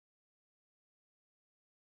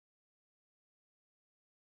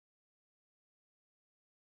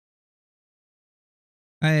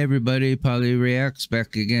Hi everybody, PaulieReacts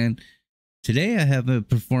back again. Today I have a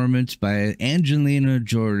performance by Angelina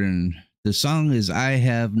Jordan. The song is I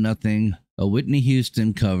Have Nothing, a Whitney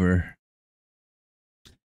Houston cover.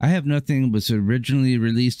 I Have Nothing was originally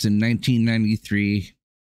released in 1993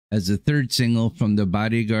 as the third single from the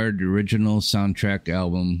Bodyguard original soundtrack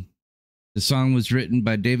album. The song was written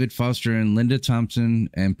by David Foster and Linda Thompson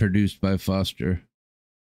and produced by Foster.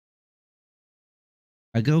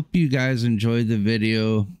 I hope you guys enjoyed the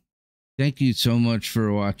video. Thank you so much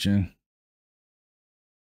for watching.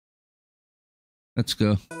 Let's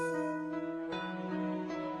go.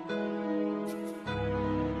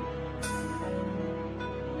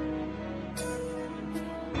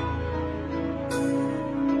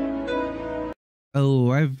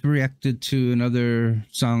 Oh, I've reacted to another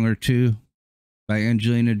song or two by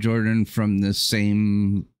Angelina Jordan from the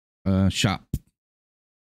same shop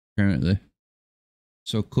currently.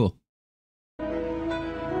 So cool.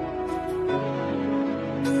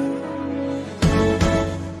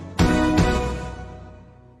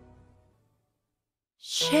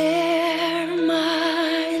 Share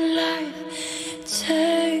my life,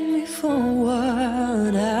 take me for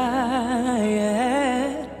what I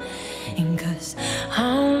am, and 'cause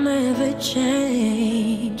I'll never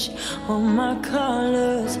change all my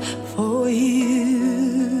colors for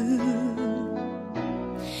you.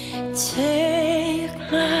 Take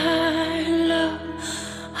my love,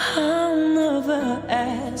 I'll never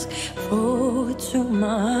ask for too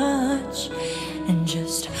much, and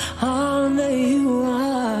just all that you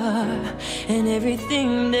are and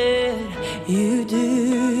everything that you do.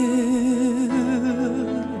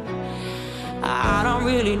 I don't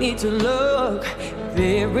really need to look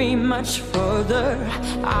very much further.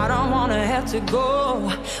 I don't wanna have to go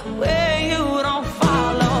where you don't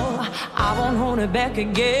follow. I won't hold it back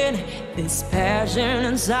again. This passion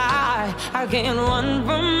inside, I can't run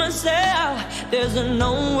from myself. There's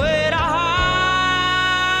no way to hide.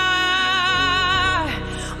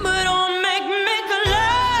 But don't make me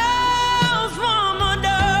close from a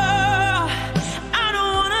door. I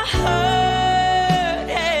don't wanna hurt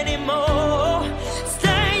anymore.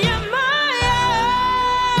 Stay in my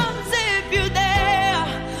arms if you're there.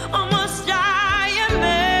 Or must I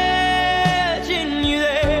imagine you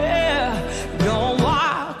there? Don't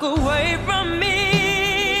walk away from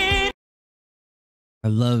me. I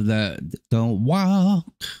love that. Don't walk.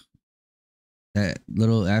 That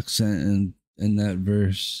little accent in that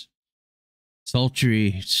verse.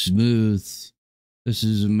 Sultry, smooth. This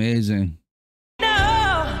is amazing. No,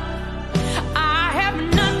 I have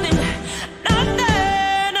nothing, nothing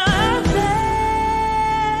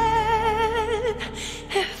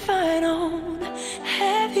if I don't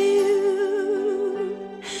have you.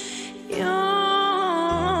 Yeah,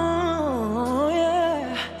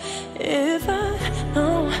 if I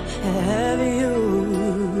don't have you.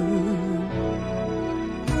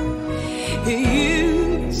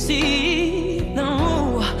 You see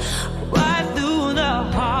right through the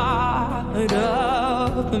heart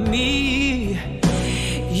of me.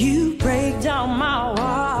 You break down my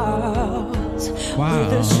walls with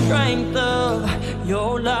the strength of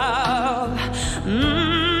your love.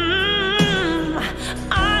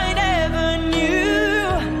 I never knew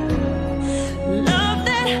love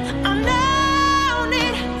that I now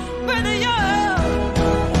need, brother.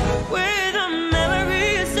 With a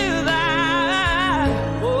memory survive,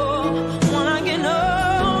 one I can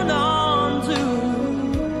hold on to.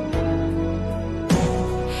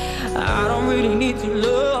 I don't really need to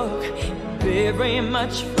look very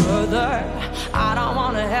much further. I don't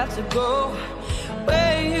wanna have to go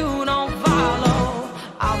where you don't follow.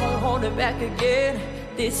 I won't hold it back again.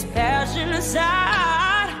 This passion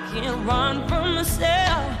aside, can't run from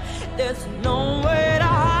myself. There's no way to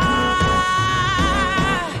hide.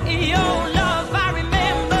 Your love I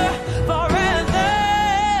remember forever.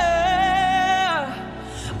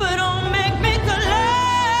 But don't make me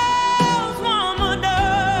close from a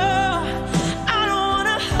door. I don't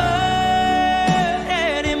wanna hurt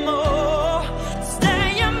anymore. Stay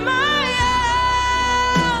in my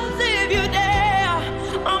arms if you dare.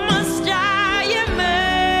 Or must I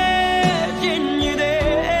imagine you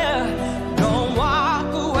there? Don't walk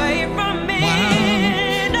away from me.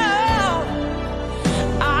 No.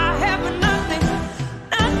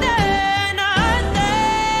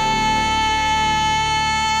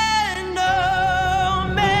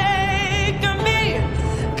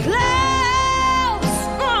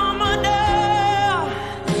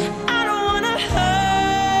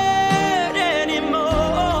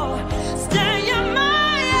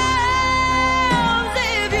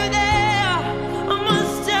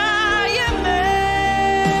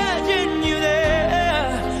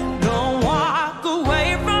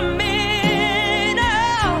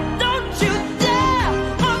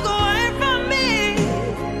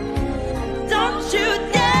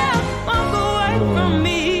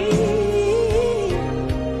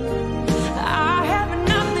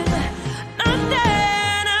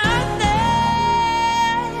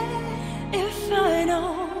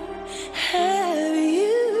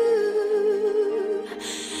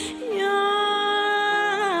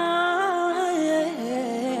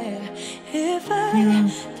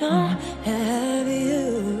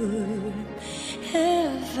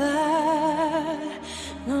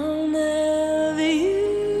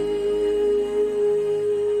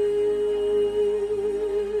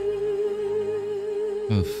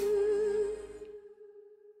 Oof.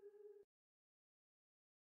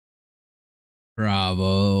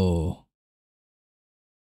 Bravo.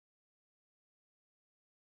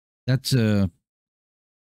 That's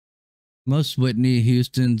most Whitney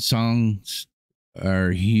Houston songs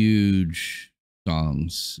are huge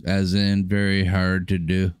songs, as in very hard to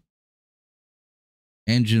do.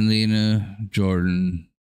 Angelina Jordan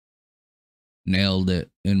nailed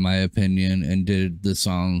it, in my opinion, and did the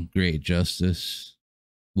song great justice.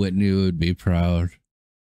 Whitney would be proud.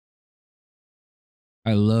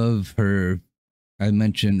 I love her. I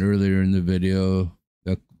mentioned earlier in the video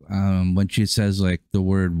when she says like the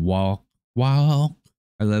word walk, walk.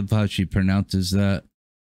 I love how she pronounces that,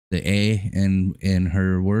 the A in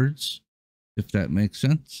her words, if that makes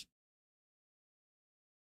sense.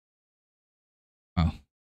 Oh.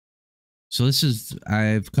 So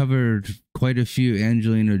I've covered quite a few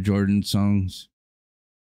Angelina Jordan songs.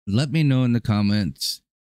 Let me know in the comments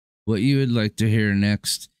what you would like to hear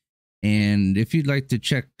next. And if you'd like to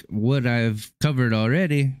check what I've covered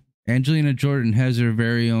already, Angelina Jordan has her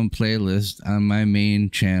very own playlist on my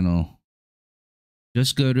main channel.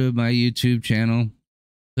 Just go to my YouTube channel,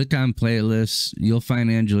 click on playlists, you'll find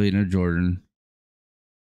Angelina Jordan.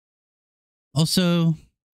 Also,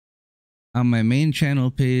 on my main channel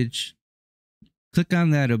page, click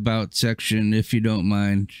on that About section if you don't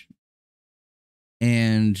mind.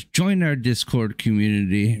 And join our Discord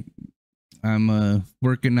community. I'm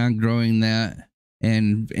working on growing that.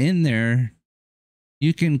 And in there,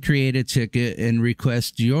 you can create a ticket and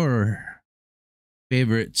request your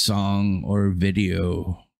favorite song or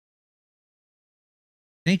video.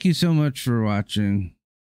 Thank you so much for watching.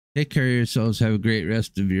 Take care of yourselves. Have a great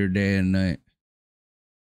rest of your day and night.